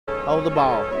Hold the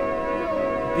ball.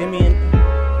 Demi and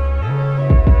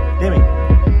Demi.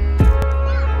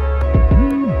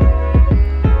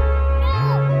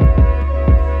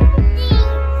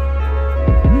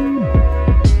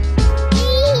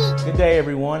 Good day,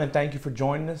 everyone, and thank you for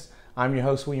joining us. I'm your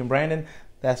host, William Brandon.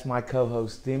 That's my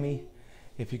co-host, Demi.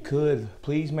 If you could,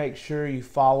 please make sure you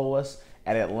follow us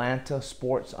at Atlanta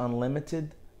Sports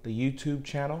Unlimited, the YouTube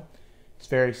channel. It's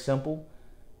very simple.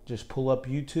 Just pull up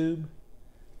YouTube,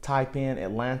 type in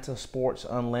Atlanta Sports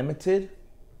Unlimited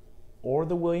or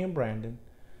the William Brandon.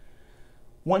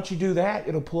 Once you do that,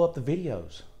 it'll pull up the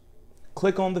videos.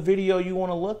 Click on the video you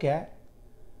want to look at,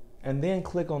 and then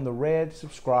click on the red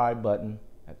subscribe button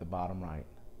at the bottom right.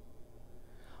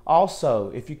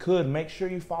 Also, if you could, make sure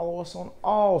you follow us on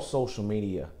all social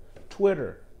media,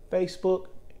 Twitter, Facebook,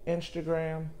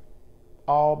 Instagram,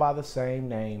 all by the same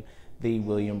name, The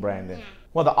William Brandon.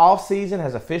 Well, the off season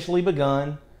has officially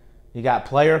begun. You got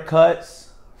player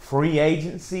cuts, free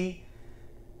agency.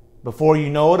 Before you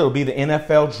know it, it'll be the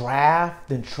NFL draft,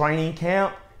 then training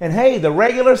camp, and hey, the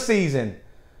regular season.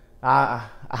 I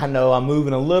know I'm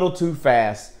moving a little too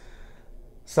fast,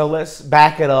 so let's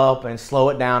back it up and slow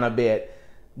it down a bit.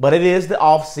 But it is the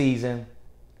off season,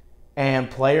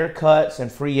 and player cuts and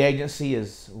free agency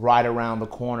is right around the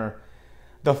corner.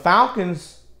 The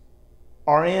Falcons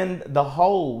are in the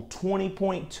hole,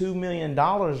 $20.2 million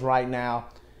right now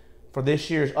for this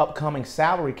year's upcoming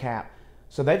salary cap.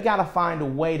 So they've got to find a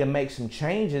way to make some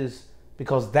changes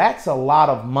because that's a lot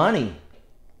of money.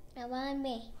 I want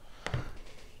me.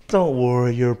 Don't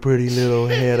worry your pretty little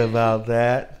head about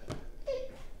that.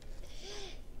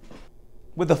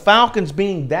 With the Falcons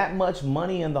being that much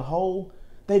money in the hole,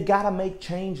 they've got to make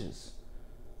changes.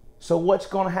 So what's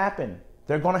going to happen?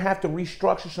 They're going to have to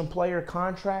restructure some player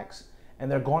contracts,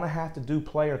 and they're going to have to do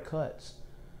player cuts.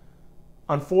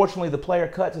 Unfortunately, the player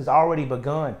cuts has already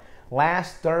begun.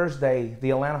 Last Thursday,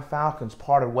 the Atlanta Falcons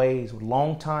parted ways with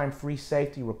longtime free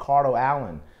safety Ricardo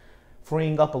Allen,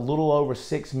 freeing up a little over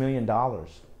 $6 million.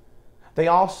 They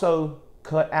also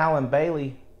cut Allen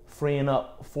Bailey, freeing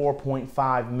up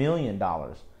 $4.5 million.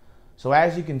 So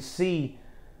as you can see,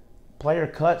 player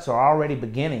cuts are already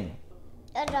beginning.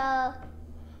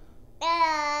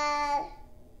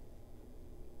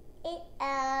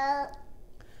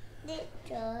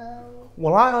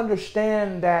 Well, I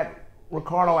understand that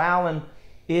Ricardo Allen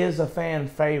is a fan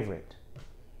favorite,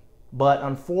 but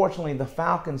unfortunately the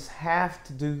Falcons have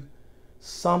to do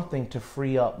something to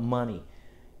free up money.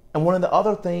 And one of the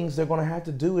other things they're going to have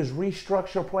to do is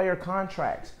restructure player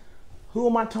contracts. Who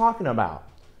am I talking about?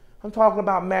 I'm talking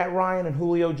about Matt Ryan and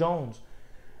Julio Jones.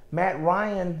 Matt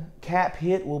Ryan cap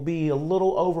hit will be a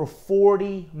little over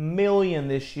 $40 million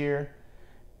this year,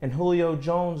 and Julio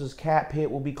Jones's cap hit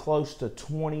will be close to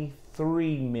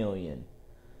 $23 million.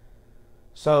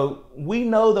 So we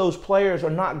know those players are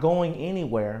not going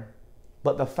anywhere,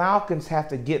 but the Falcons have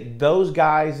to get those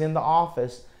guys in the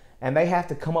office, and they have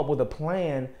to come up with a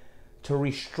plan to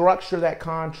restructure that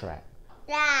contract.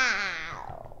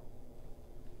 Wow.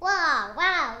 Wow,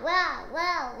 wow, wow,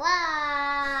 wow,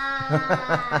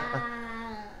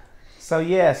 wow. So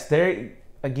yes, they're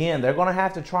going to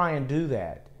have to try and do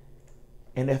that.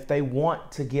 And if they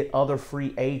want to get other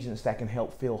free agents that can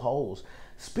help fill holes.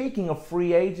 Speaking of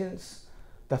free agents,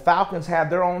 the Falcons have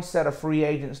their own set of free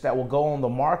agents that will go on the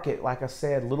market, like I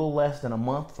said, little less than a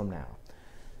month from now.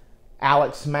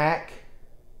 Alex Mack,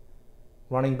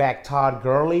 running back Todd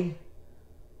Gurley,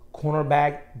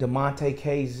 cornerback DeMonte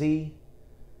KZ,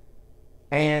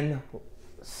 and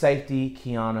safety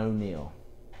Keanu Neal.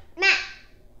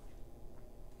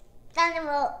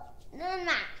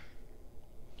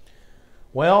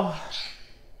 Well,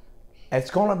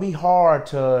 it's going to be hard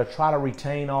to try to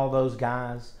retain all those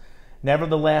guys.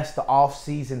 Nevertheless, the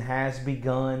offseason has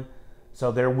begun,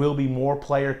 so there will be more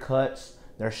player cuts.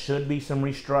 There should be some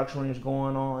restructurings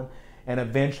going on, and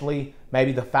eventually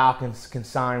maybe the Falcons can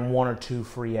sign one or two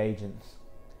free agents.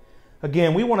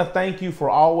 Again, we want to thank you for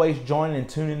always joining and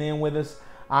tuning in with us.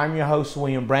 I'm your host,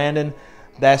 William Brandon.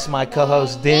 That's my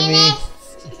co-host, Demi.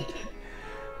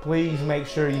 Please make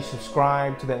sure you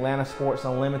subscribe to the Atlanta Sports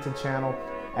Unlimited channel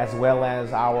as well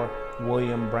as our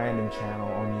William Brandon channel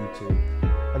on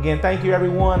YouTube. Again, thank you,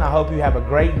 everyone. I hope you have a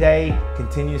great day.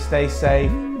 Continue to stay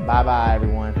safe. Bye-bye,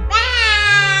 everyone.